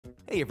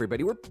Hey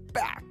everybody, we're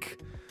back!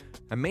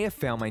 I may have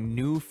found my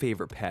new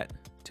favorite pet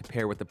to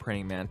pair with the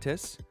praying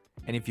mantis,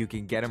 and if you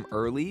can get him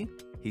early,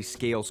 he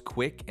scales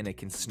quick and it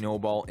can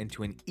snowball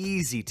into an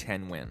easy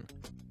 10 win.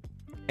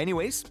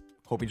 Anyways,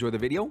 hope you enjoyed the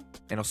video,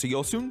 and I'll see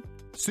y'all soon.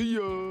 See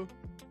ya!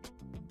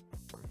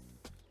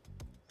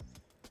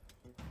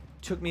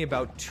 Took me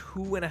about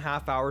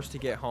 2.5 hours to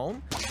get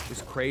home. It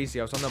was crazy.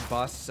 I was on the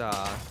bus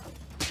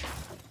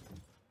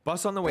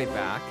on the way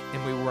back,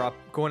 and we were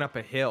going up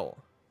a hill.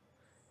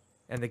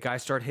 And the guy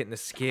started hitting the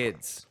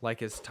skids,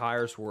 like his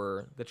tires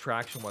were, the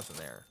traction wasn't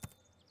there.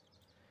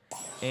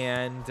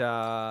 And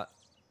all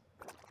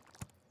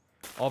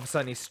of a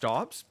sudden he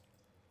stops.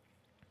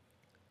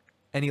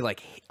 And he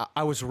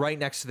I was right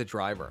next to the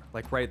driver,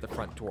 like right at the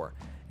front door.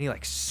 And he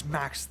like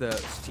smacks the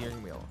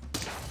steering wheel.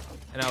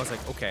 And I was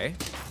like, okay,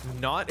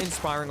 not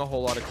inspiring a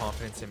whole lot of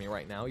confidence in me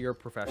right now. You're a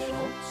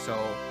professional,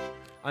 so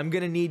I'm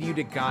gonna need you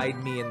to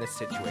guide me in this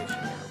situation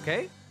here,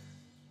 okay?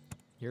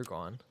 You're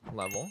gone.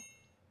 Level.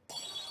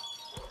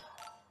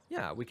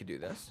 Yeah, we could do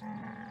this.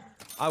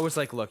 I was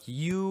like, look,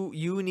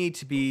 you need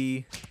to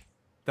be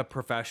the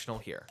professional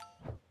here.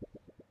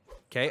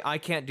 Okay, I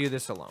can't do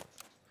this alone.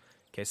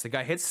 Okay, so the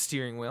guy hits the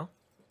steering wheel.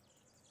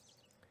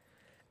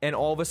 And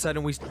all of a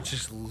sudden, we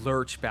just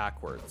lurch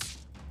backwards.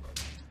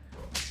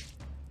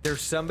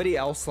 There's somebody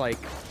else, like,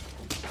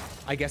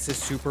 I guess his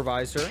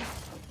supervisor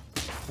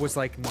was,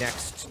 like,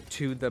 next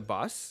to the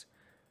bus.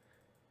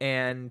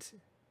 And...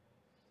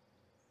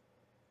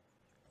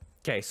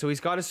 okay, so he's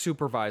got a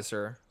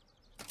supervisor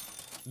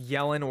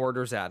yelling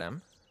orders at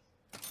him.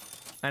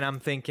 And I'm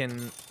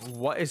thinking,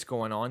 what is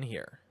going on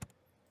here?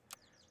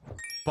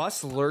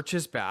 Bus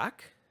lurches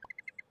back.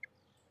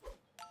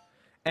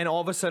 And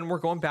all of a sudden, we're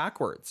going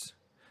backwards.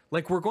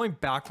 Like, we're going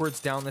backwards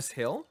down this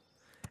hill.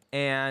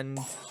 And...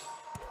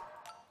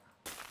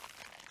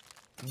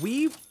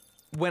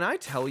 when I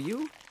tell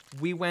you,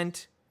 we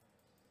went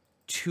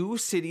 2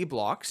 city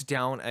blocks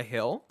down a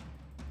hill.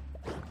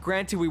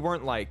 Granted, we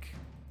weren't like...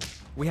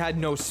 we had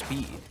no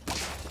speed.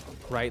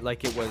 Right?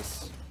 Like, it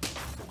was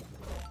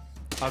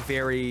a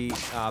very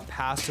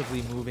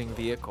passively moving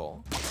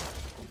vehicle.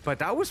 But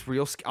that was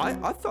real I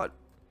thought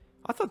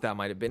that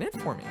might have been it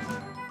for me.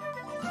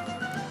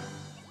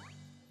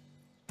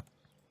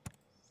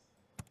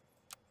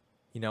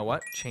 You know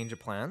what? Change of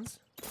plans.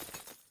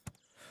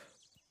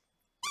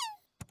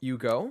 You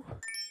go.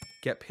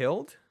 Get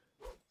pilled.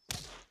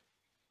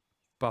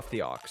 Buff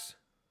the ox.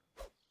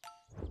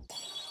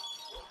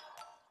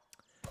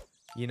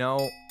 You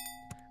know,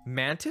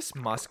 Mantis,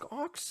 Musk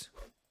Ox.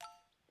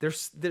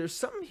 There's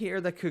something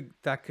here that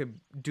could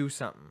do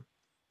something.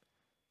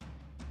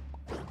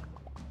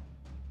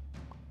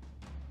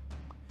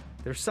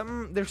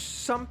 There's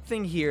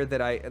something here that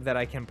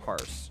I can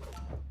parse.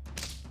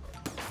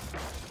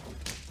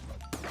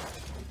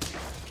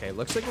 Okay,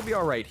 looks like we'll be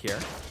all right here.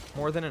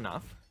 More than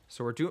enough.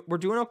 So we're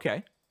doing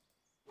okay.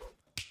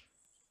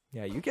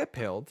 Yeah, you get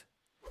pilled.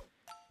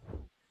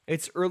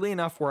 It's early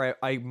enough where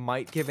I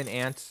might give an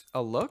ant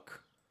a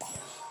look.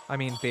 I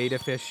mean, beta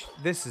fish.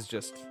 This is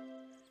just...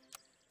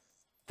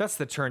 that's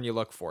the turn you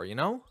look for, you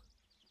know?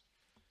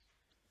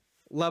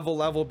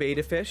 Level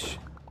beta fish.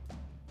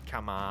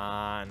 Come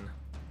on.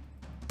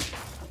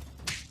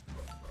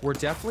 We're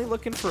definitely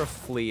looking for a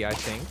flea, I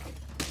think.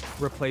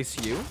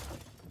 Replace you.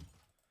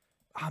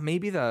 Ah,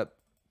 maybe the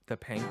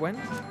penguin?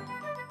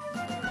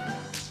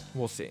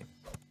 We'll see.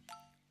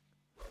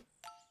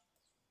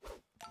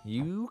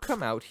 You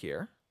come out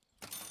here.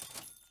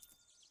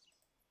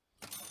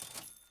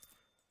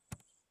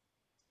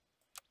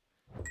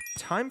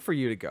 Time for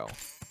you to go.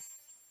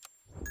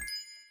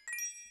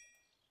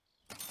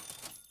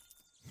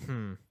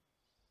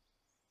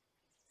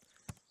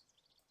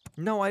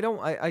 No, I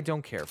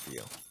don't care for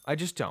you. I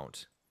just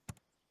don't.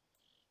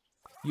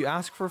 You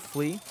ask for a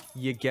flea,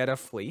 you get a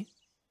flea.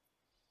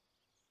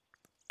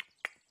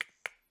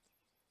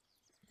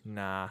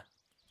 Nah.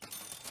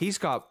 He's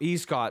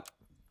got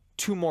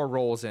 2 more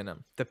rolls in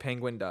him. The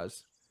penguin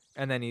does.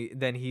 And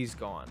then he's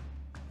gone.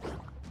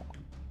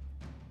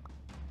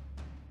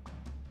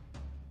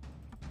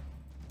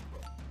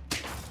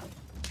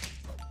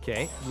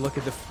 Okay, look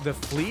at the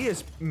flea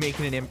is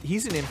making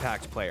he's an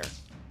impact player.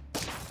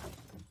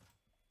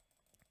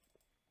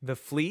 The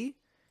flea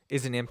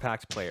is an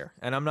impact player,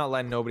 and I'm not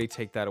letting nobody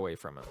take that away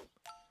from him.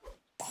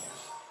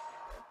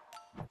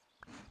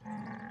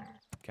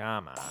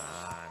 Come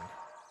on.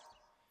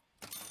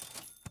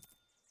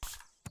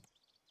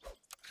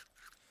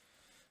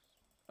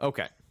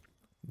 Okay.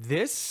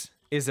 This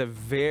is a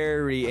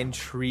very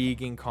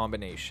intriguing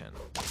combination.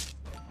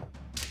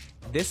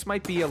 This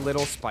might be a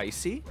little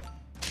spicy.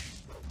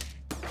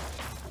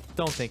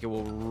 Don't think it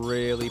will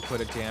really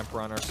put a damper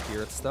on our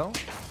spirits, though.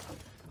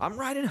 I'm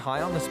riding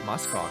high on this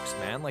Musk Ox,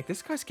 man. Like,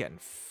 this guy's getting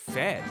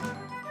fed.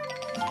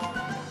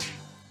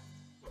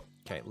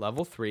 Okay,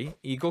 level 3.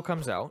 Eagle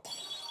comes out.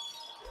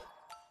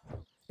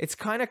 It's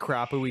kind of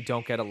crappy we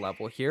don't get a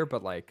level here,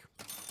 but, like,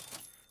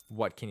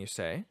 what can you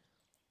say?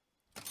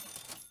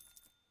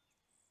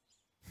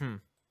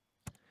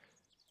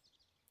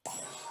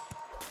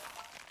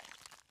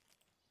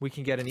 We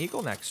can get an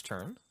eagle next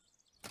turn.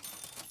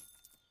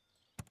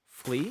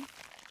 Flee.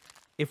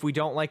 If we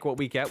don't like what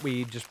we get,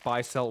 we just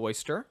buy, sell,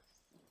 oyster.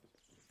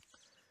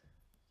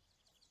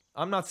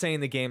 I'm not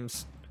saying the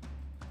game's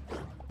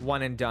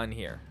one and done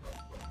here.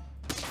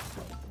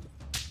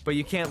 But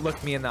you can't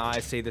look me in the eye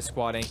and say the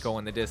squad ain't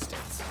going the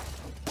distance.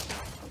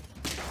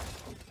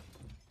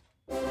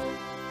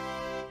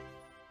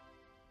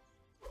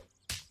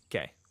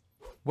 Okay.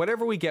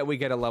 Whatever we get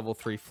a level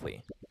 3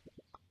 flea.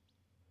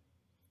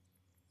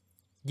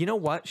 You know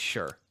what?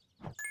 Sure.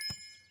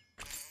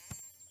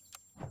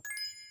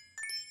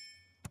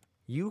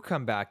 You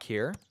come back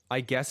here.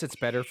 I guess it's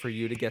better for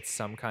you to get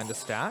some kind of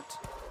stat.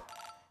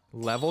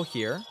 Level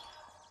here.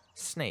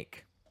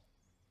 Snake.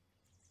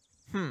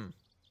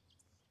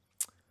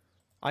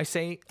 I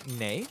say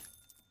nay.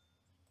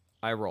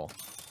 I roll.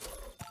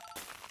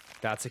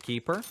 That's a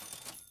keeper.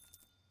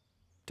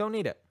 Don't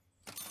need it.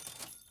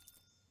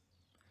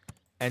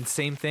 And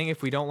same thing,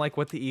 if we don't like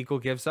what the eagle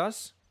gives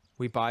us,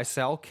 we buy,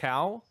 sell,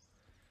 cow.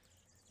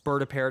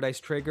 Bird of paradise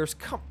triggers.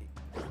 Come.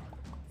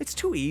 It's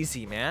too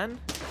easy, man.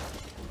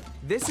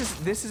 This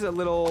is a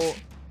little,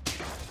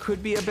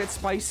 could be a bit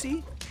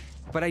spicy,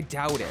 but I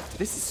doubt it.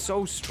 This is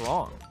so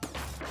strong.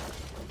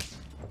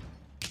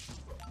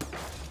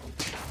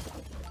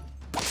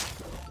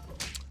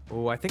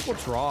 Oh, I think we'll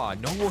draw.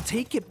 No, we'll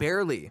take it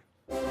barely.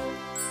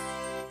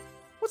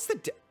 What's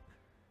the...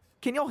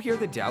 Can y'all hear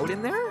the doubt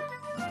in there?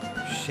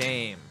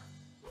 Shame.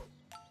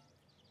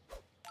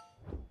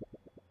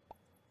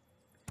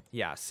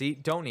 Yeah, see?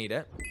 Don't need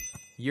it.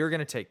 You're going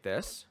to take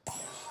this.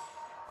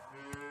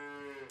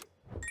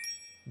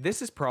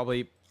 This is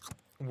probably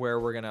where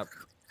we're going to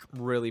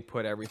really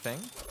put everything.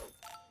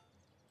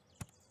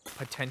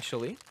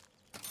 Potentially.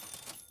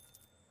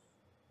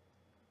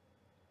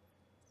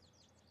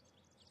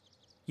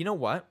 You know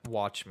what?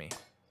 Watch me.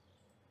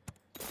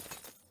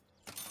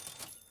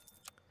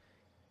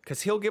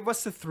 Because he'll give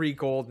us the 3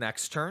 gold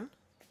next turn.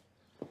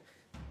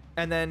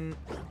 And then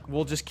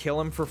we'll just kill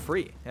him for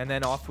free. And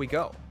then off we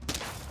go.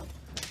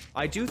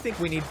 I do think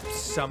we need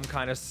some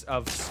kind of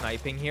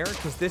sniping here.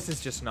 Because this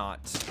is just not...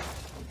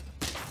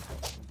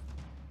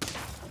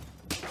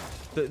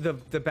 The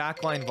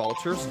backline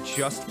vultures,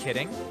 just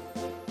kidding.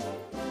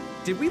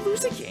 Did we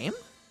lose a game?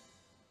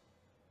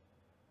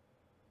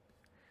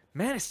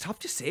 Man, it's tough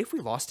to say if we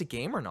lost a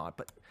game or not,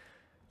 but...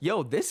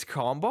 Yo, this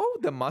combo,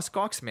 the Musk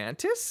Ox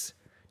Mantis,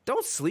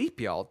 don't sleep,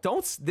 y'all.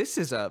 This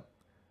is a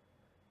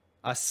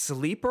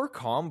sleeper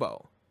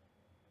combo.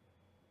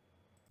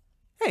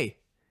 Hey,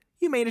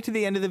 you made it to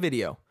the end of the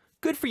video.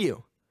 Good for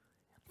you.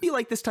 If you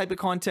like this type of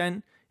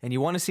content, and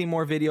you want to see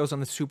more videos on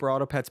the Super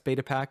Auto Pets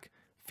Beta Pack,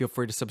 feel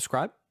free to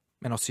subscribe,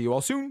 and I'll see you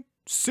all soon.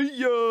 See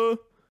ya!